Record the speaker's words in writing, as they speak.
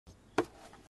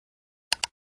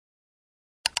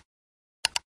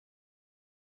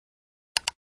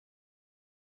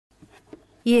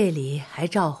夜里还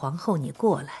召皇后你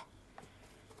过来，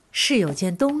是有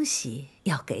件东西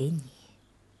要给你。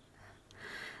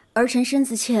儿臣身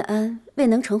子欠安，未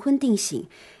能成婚定省，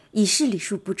已是礼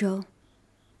数不周，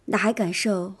哪还敢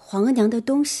受皇额娘的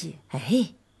东西？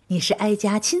哎，你是哀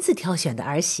家亲自挑选的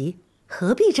儿媳，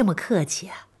何必这么客气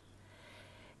啊？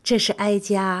这是哀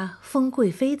家封贵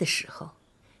妃的时候，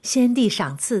先帝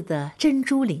赏赐的珍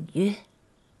珠领约。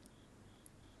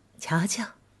瞧瞧，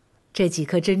这几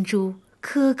颗珍珠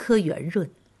颗颗圆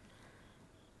润。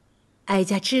哀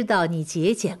家知道你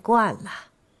节俭惯了，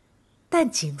但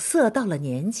景色到了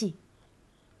年纪，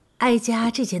哀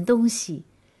家这件东西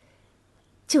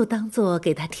就当做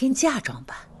给她添嫁妆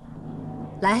吧。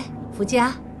来，福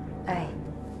家。哎，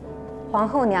皇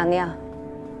后娘娘。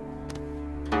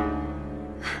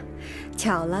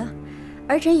巧了，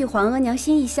儿臣与皇额娘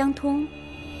心意相通。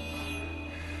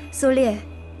苏烈，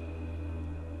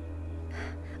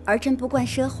儿臣不惯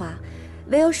奢华，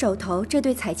唯有手头这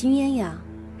对彩金鸳鸯，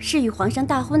是与皇上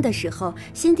大婚的时候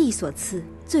先帝所赐，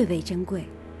最为珍贵。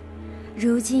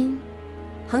如今，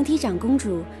恒提长公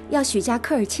主要许嫁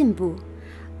科尔沁部，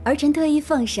儿臣特意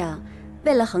奉上，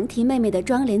为了恒提妹妹的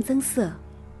妆奁增色。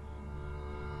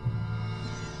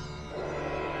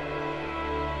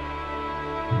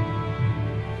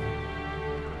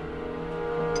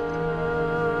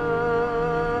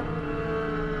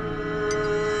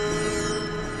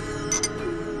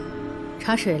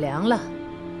茶水凉了，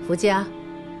福家，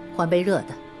换杯热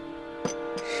的。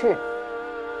是。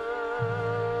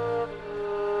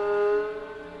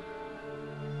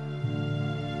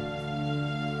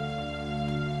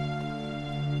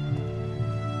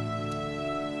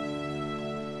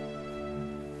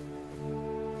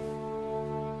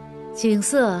景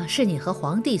色是你和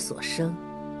皇帝所生，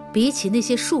比起那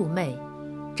些庶妹，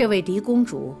这位嫡公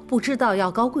主不知道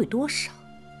要高贵多少。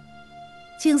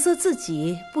景色自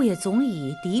己不也总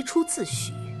以嫡出自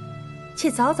诩，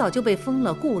且早早就被封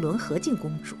了固伦和敬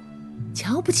公主，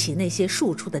瞧不起那些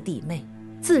庶出的弟妹，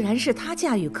自然是她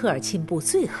驾驭科尔沁部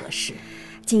最合适。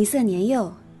景色年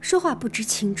幼，说话不知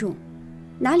轻重，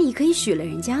哪里可以许了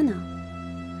人家呢？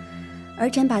儿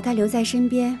臣把她留在身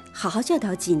边，好好教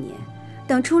导几年，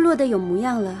等出落得有模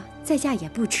样了，再嫁也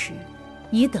不迟。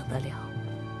你等得了，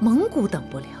蒙古等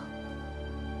不了。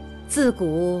自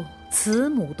古慈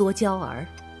母多娇儿，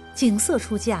景色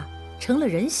出嫁成了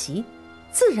人媳，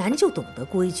自然就懂得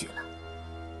规矩了，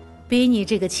比你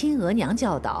这个亲额娘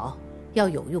教导要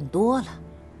有用多了。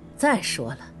再说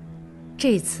了，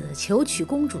这次求娶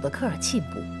公主的科尔沁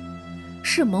部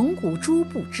是蒙古诸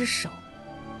部之首，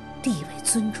地位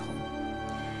尊崇。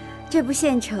这不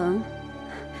现成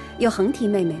有恒提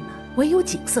妹妹吗？唯有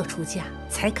景色出嫁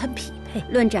才堪匹配。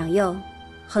论长幼，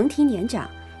恒提年长，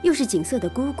又是景色的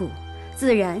姑姑，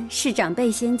自然是长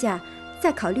辈先嫁，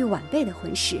再考虑晚辈的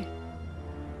婚事。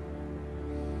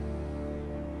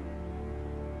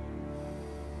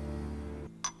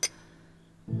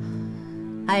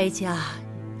哀家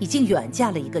已经远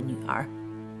嫁了一个女儿，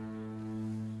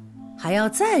还要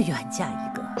再远嫁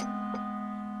一个。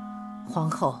皇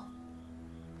后，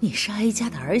你是哀家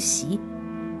的儿媳，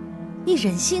你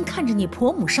忍心看着你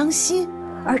婆母伤心？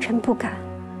儿臣不敢。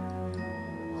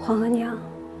皇额娘，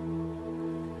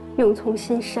永从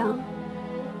心上。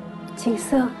景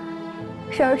色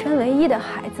是儿臣唯一的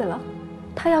孩子了，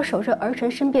她要守着儿臣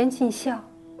身边尽孝，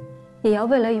也要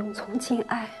为了永从敬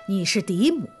爱。你是嫡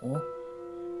母，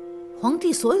皇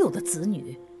帝所有的子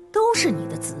女都是你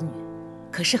的子女，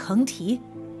可是恒提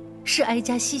是哀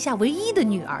家膝下唯一的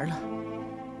女儿了，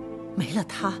没了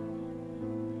她，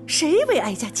谁为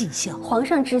哀家尽孝？皇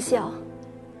上知孝，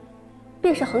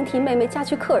便是恒提妹妹嫁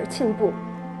去科尔沁部，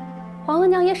皇额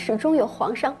娘也始终有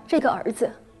皇上这个儿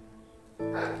子。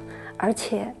而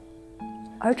且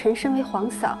儿臣身为皇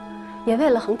嫂，也为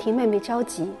了恒提妹妹着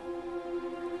急。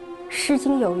诗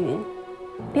经有云：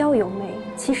标有梅，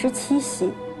其实七夕。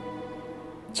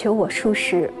求我数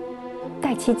十，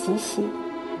待其吉喜。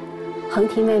恒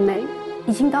提妹妹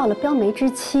已经到了标梅之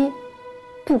期，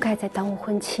不该再耽误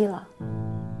婚期了。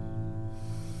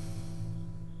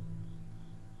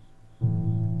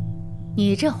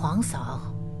你这皇嫂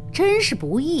真是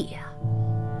不易呀！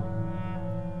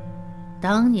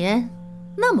当年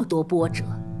那么多波折，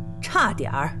差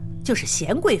点儿就是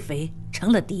贤贵妃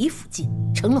成了嫡福晋，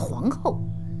成了皇后。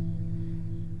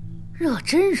若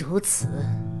真如此，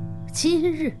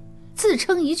今日自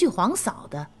称一句皇嫂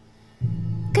的，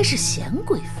该是贤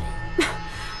贵妃。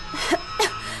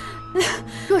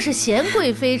若是贤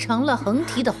贵妃成了恒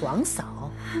提的皇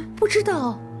嫂，不知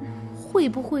道会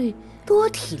不会多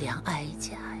体谅哀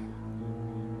家呀？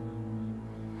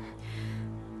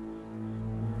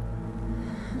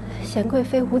贤贵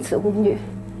妃无子无女，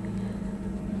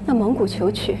那蒙古求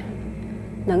娶，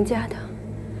能嫁的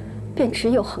便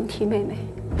只有恒提妹妹。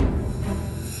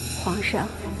皇上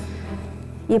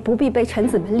也不必被臣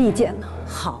子们力谏了。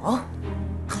好，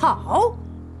好，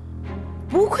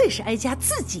不愧是哀家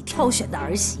自己挑选的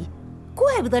儿媳，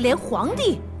怪不得连皇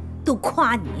帝都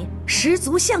夸你十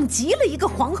足像极了一个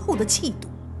皇后的气度。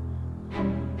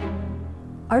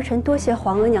儿臣多谢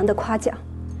皇额娘的夸奖。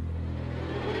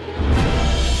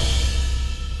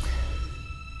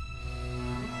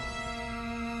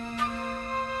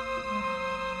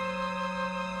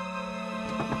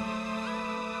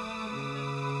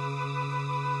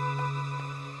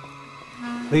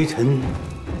微臣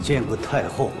见过太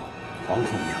后、皇后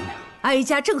娘娘。哀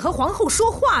家正和皇后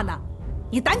说话呢，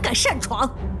你胆敢擅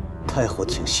闯！太后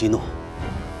请息怒，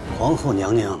皇后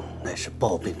娘娘乃是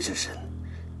抱病之身，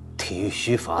体育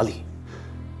须乏力，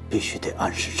必须得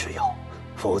按时吃药，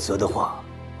否则的话，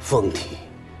凤体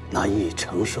难以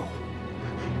承受。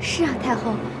是啊，太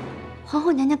后，皇后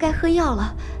娘娘该喝药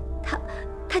了，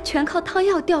她全靠汤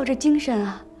药吊着精神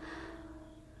啊。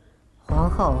皇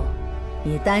后，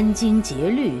你殚精竭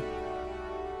虑，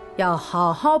要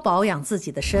好好保养自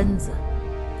己的身子，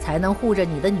才能护着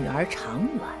你的女儿长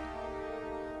远。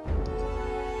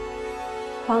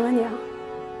皇额娘，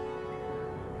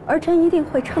儿臣一定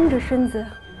会撑着身子，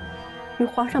与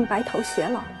皇上白头偕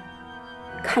老，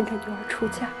看着女儿出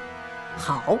嫁。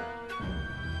好，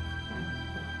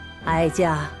哀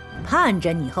家盼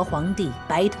着你和皇帝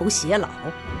白头偕老。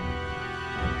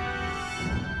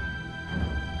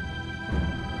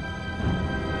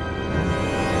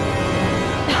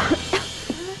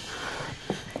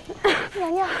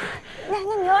娘娘，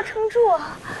你要撑住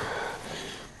啊！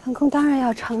本宫当然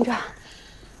要撑着，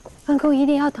本宫一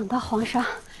定要等到皇上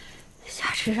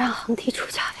下旨让恒提出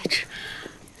嫁为止。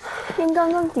您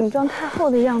刚刚顶撞太后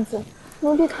的样子，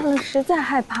奴婢看了实在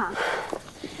害怕。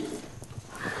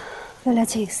为了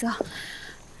景色，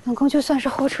本宫就算是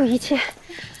豁出一切，也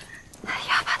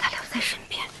要把她留在身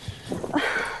边。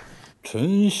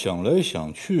臣想来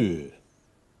想去，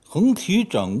恒提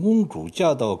长公主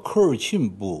嫁到科尔沁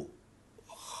部，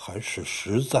还是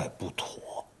实在不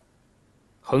妥。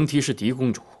恒提是嫡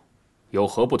公主，有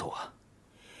何不妥？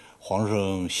皇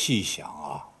上细想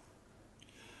啊，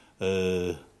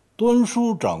端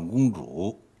淑长公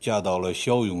主嫁到了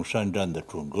骁勇善战的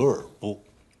准噶尔部，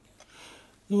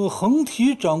那么恒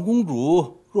提长公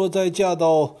主若再嫁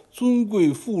到尊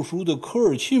贵富庶的科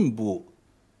尔沁部，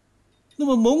那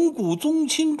么蒙古宗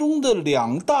亲中的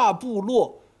两大部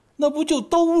落，那不就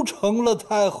都成了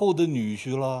太后的女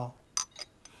婿了？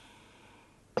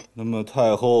那么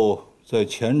太后在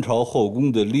前朝后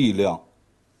宫的力量，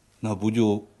那不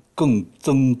就更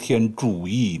增添注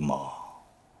意吗？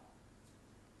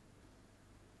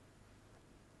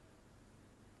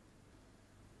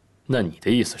那你的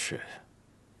意思是？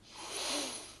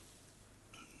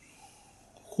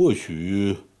或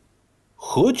许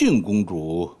和敬公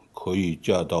主可以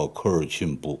嫁到科尔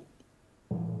沁部。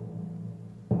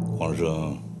皇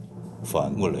上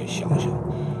反过来想想，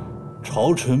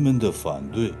朝臣们的反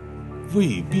对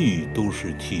未必都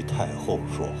是替太后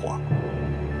说话，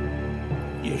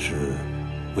也是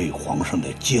为皇上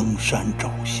的江山着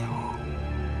想。